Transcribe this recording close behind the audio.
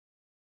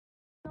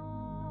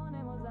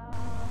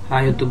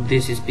Hi YouTube,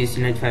 this is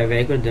PC95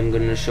 Record. I'm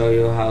gonna show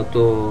you how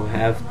to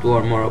have 2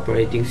 or more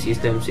operating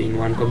systems in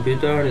one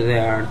computer.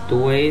 There are 2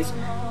 ways.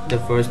 The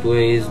first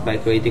way is by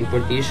creating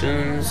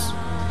partitions.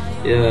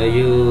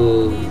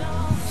 You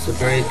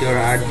separate your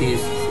hard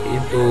disk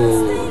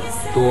into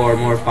 2 or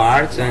more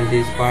parts, and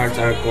these parts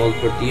are called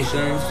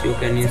partitions. You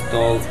can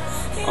install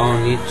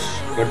on each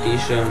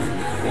partition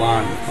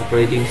one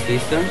operating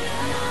system,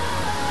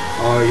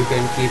 or you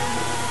can keep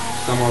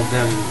some of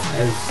them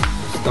as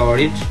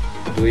storage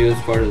to use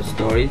for the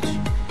storage.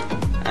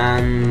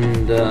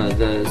 And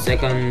the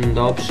second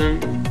option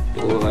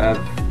to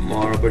have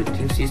more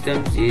operating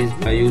systems is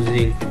by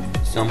using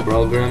some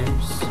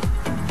programs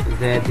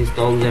that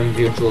install them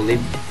virtually.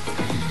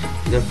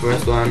 The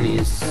first one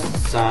is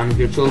Sun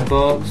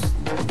VirtualBox,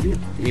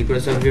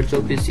 Microsoft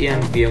Virtual PC,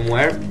 and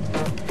VMware.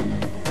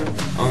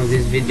 On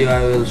this video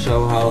I will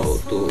show how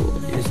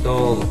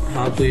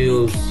to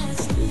use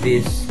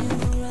this,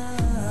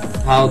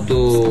 how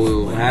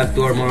to have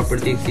 2 or more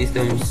operating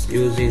systems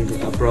using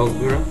a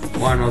program,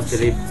 one of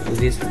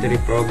these 3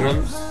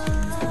 programs.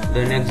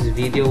 The next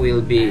video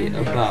will be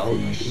about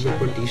the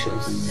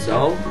partitions.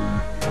 So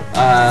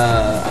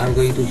I'm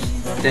going to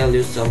tell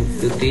you some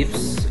few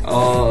tips.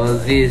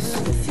 This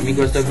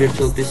Microsoft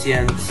Virtual PC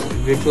and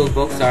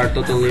VirtualBox are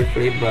totally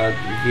free, but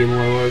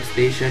VMware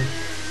Workstation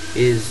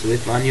is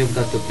with money. You've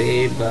got to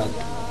pay, but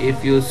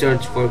if you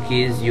search for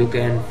keys you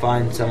can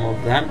find some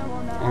of them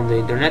on the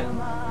internet.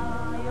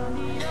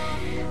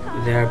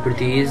 They're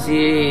pretty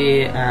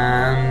easy,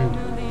 and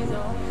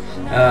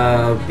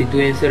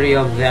between 3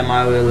 of them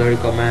I will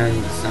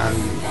recommend some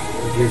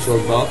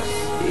VirtualBox.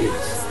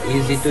 It's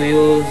easy to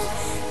use,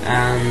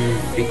 and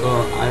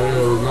because I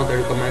will not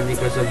recommend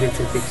Microsoft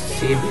Virtual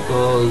PC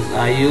because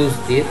I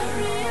used it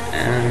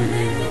and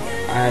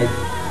I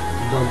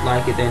don't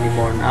like it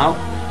anymore now,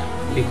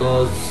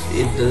 because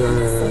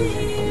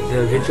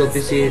the Virtual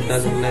PC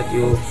doesn't let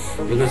you,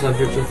 Microsoft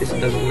Virtual PC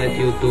doesn't let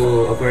you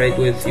to operate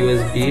with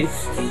USB.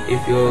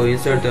 If you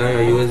insert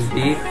a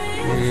USB,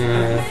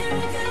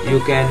 you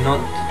cannot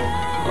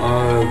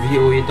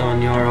view it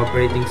on your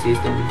operating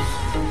systems.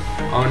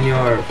 On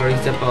your, for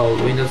example,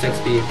 Windows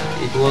XP,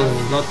 it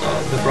was not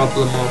the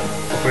problem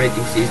of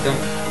operating system,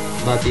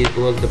 but it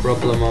was the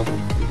problem of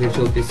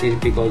Virtual PC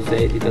because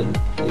they didn't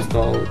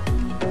install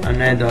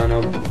an add-on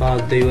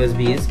about the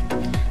USBs.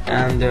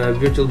 And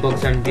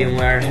VirtualBox and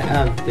VMware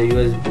have the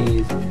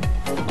USB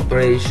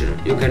operation.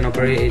 You can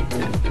operate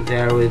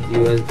there with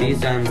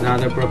USBs. And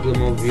another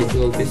problem of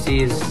Virtual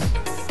PC is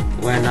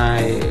when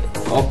I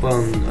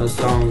open a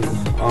song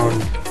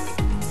on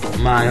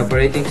my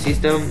operating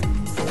system,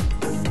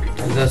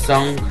 the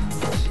song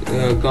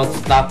got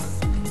stuck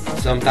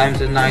sometimes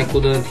and I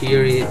couldn't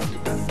hear it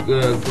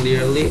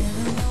clearly,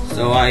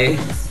 so I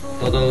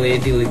totally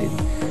deleted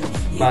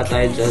it, but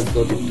I just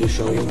got it to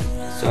show you.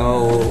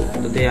 So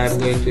today I'm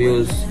going to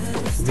use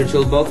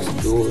VirtualBox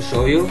to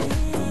show you.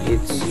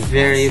 It's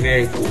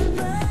very cool.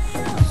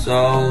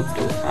 So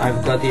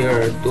I've got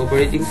here 2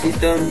 operating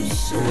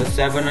systems, Windows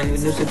 7 and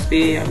Windows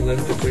XP. I'm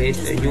going to create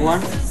a new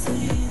one.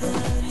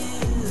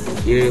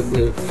 Here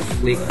you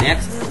click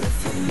next.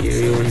 Here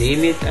you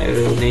name it. I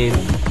will name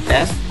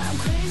test.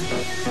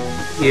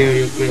 Here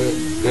you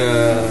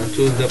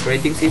choose the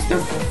operating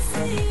system.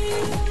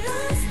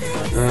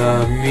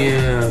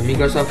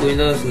 Microsoft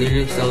Windows,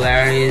 Linux,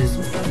 Solaris,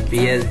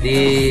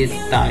 BSD,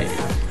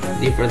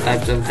 different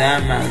types of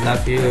them, and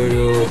after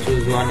you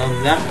choose one of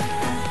them,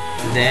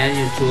 then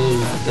you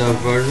choose the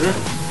version.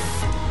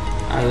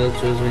 I will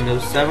choose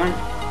Windows 7.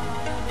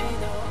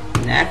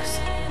 Next,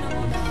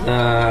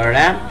 the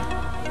RAM,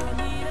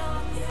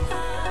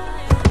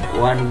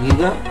 1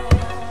 giga.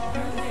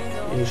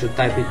 You should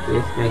type it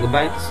with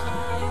megabytes.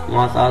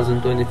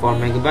 1024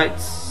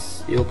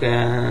 megabytes. You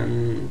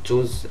can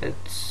choose as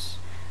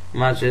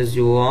much as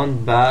you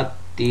want, but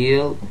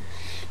till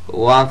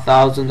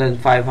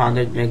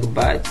 1500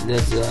 megabytes.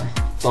 That's the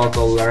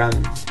total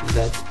RAM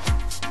that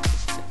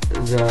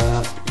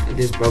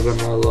this program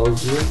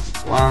allows you.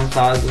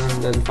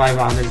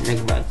 1500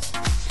 megabytes.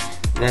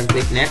 Then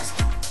click next.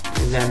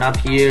 Then up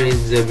here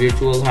is the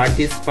virtual hard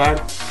disk part.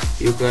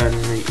 You can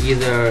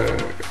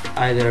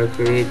either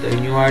create a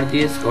new hard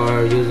disk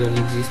or use an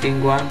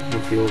existing one.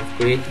 If you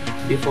created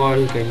before,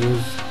 you can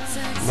use,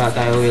 but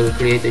I will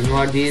create a new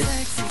hard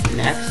disk.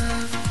 Next,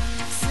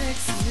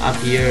 up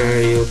here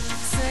you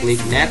click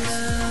next.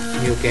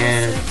 You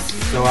can,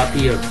 so up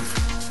here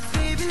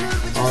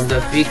on the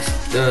fixed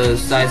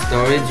size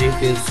storage,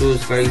 if you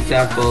choose for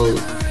example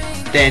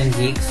 10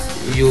 gigs,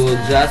 you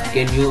just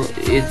can use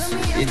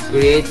it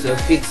creates a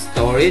fixed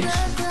storage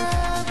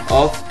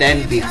of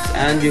 10 gigs,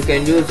 and you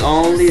can use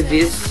only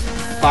this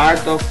part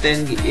of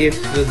 10 gigs. If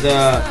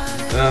the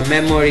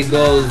memory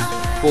goes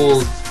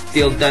full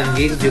till 10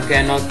 gigs, you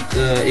cannot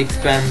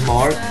expand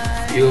more.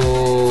 You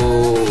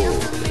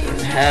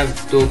have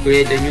to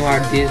create a new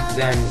hard disk,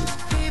 then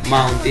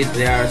mount it.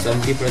 There are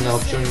some different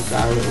options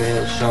I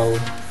will show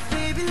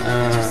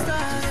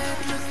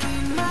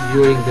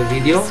during the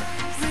video.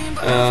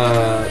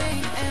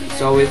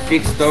 So with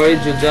fixed storage,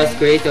 you just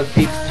create a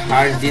fixed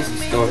hard disk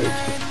storage.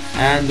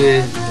 And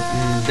with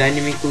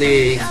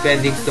dynamically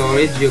expanding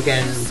storage, you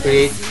can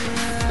create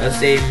a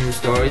same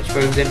storage. For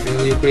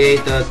example, you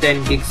create a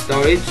 10 gig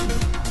storage,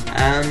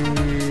 and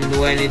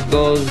when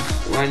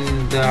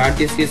the hard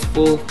disk is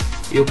full,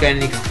 you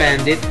can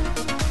expand it,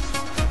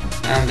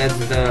 and that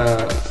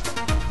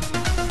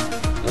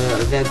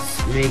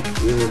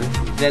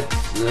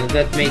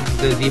makes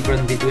the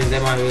difference between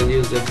them. I will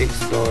use a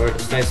fixed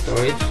size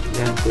storage,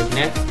 then click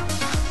next,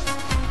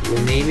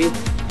 we'll name it,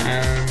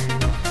 and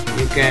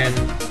you can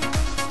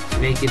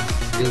make it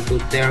till 2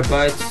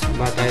 terabytes,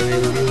 but I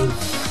will use,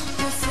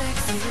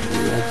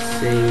 let's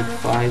say,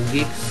 5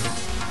 gigs.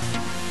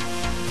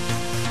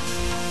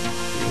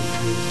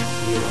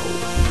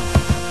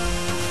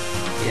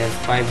 Yes,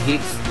 5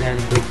 gigs, then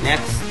click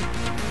next,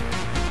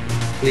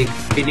 click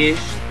finish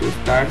to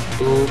start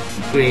to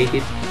create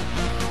it,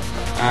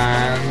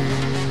 and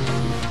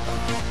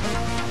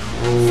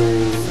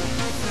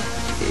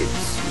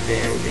it's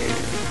there.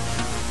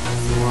 In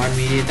 1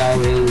 minute I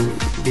will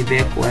be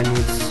back when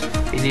it's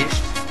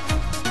finished.